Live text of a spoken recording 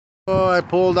I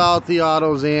pulled out the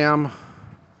autozam.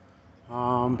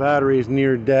 Battery's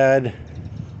near dead.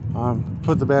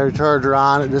 Put the battery charger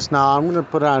on it just now. I'm gonna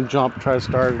put it on jump, try to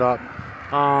start it up.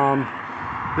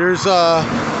 There's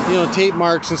tape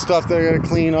marks and stuff that I gotta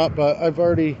clean up, but I've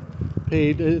already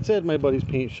paid. It's at my buddy's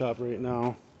paint shop right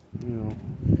now,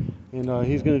 and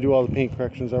he's gonna do all the paint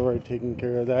corrections. I've already taken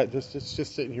care of that. Just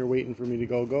sitting here waiting for me to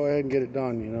go ahead and get it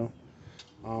done,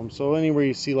 so anywhere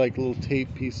you see like little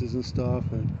tape pieces and stuff,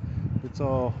 and it's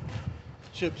all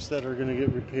chips that are gonna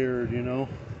get repaired, and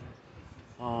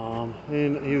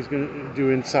he was gonna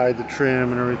do inside the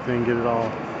trim and everything, get it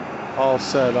all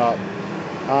set up.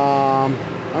 I'm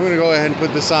gonna go ahead and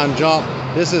put this on jump.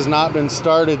 This has not been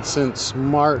started since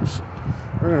March.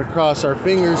 We're gonna cross our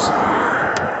fingers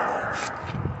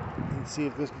and see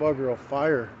if this bugger will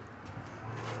fire.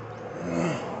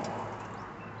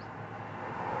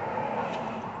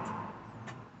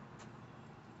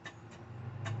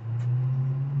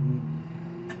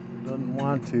 Doesn't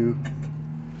want to.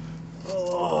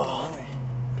 Oh,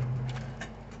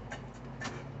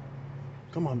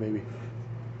 come on, baby.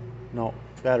 No,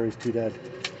 battery's too dead.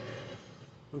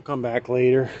 We'll come back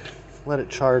later. Let it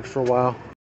charge for a while.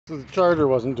 So the charger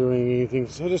wasn't doing anything,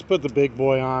 so I just put the big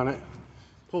boy on it.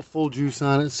 Put full juice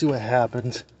on it, see what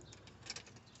happens.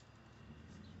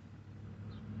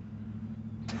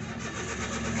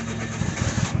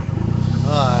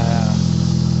 Oh yeah.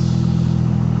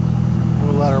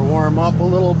 We'll let her warm up a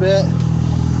little bit.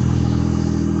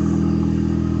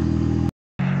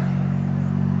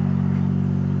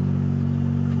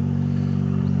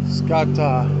 It's got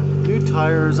new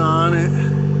tires on it.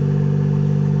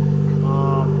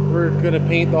 We're gonna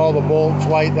paint all the bolts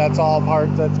white. That's all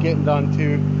parts that's getting done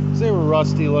too. They were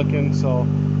rusty looking, so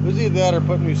it was either that or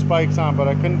put new spikes on, but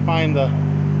I couldn't find the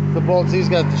bolts. These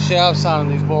got the shafts on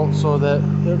these bolts so that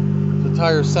the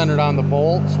tire's centered on the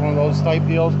bolts, one of those type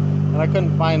deals, and I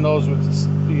couldn't find those with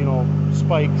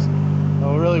spikes.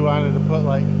 I really wanted to put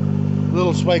like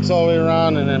little spikes all the way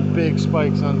around and then big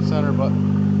spikes on the center, but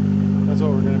that's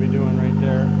what we're going to be doing right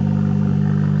there.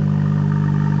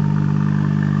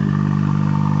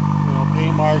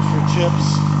 Paint marks for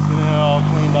chips, getting it all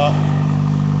cleaned up.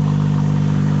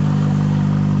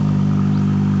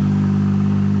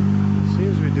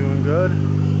 Seems to be doing good.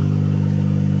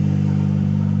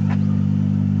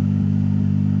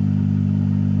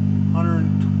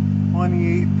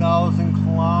 $128,000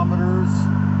 kilometers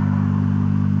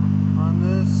on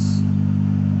this.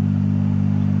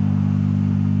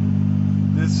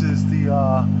 This is the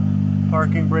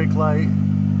parking brake light,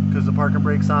 because the parking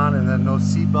brake's on, and then no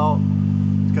seat belt.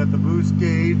 It's got the boost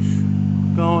gauge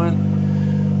going.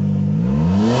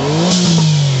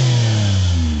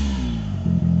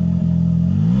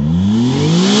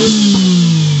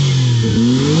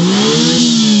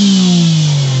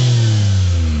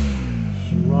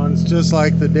 She runs just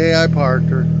like the day I parked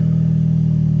her.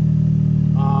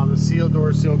 The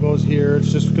door seal goes here.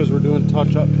 It's just because we're doing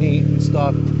touch-up paint and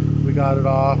stuff. We got it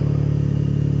off.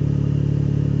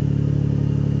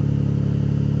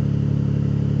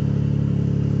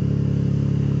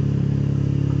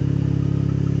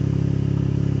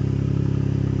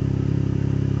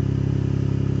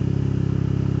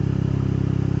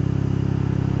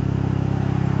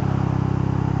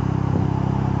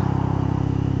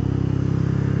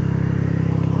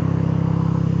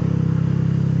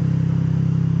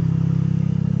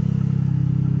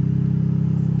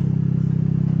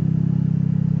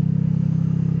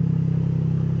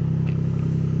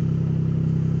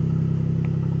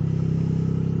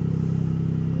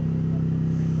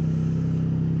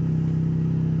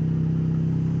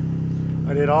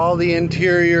 I did all the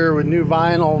interior with new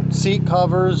vinyl seat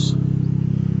covers,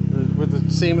 with the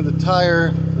same with the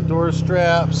tire, the door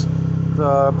straps,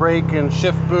 the brake and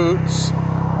shift boots,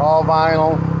 all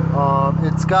vinyl.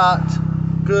 It's got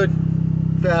good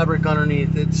fabric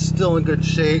underneath. It's still in good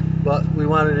shape, but we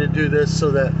wanted to do this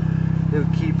so that it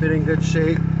would keep it in good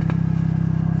shape.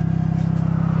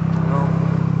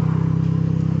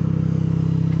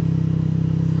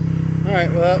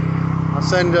 Alright, well, I'll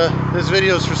send this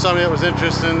video is for somebody that was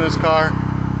interested in this car.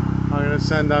 I'm going to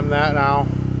send them that now.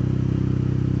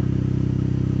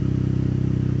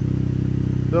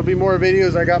 There'll be more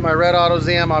videos. I got my red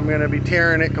autozam. I'm going to be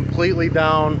tearing it completely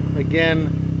down again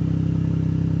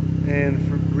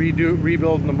and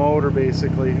rebuilding the motor,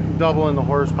 basically doubling the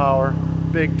horsepower.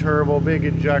 Big turbo, big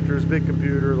injectors, big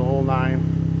computer, the whole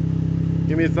nine.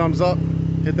 Give me a thumbs up,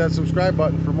 hit that subscribe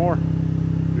button for more.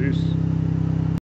 Peace.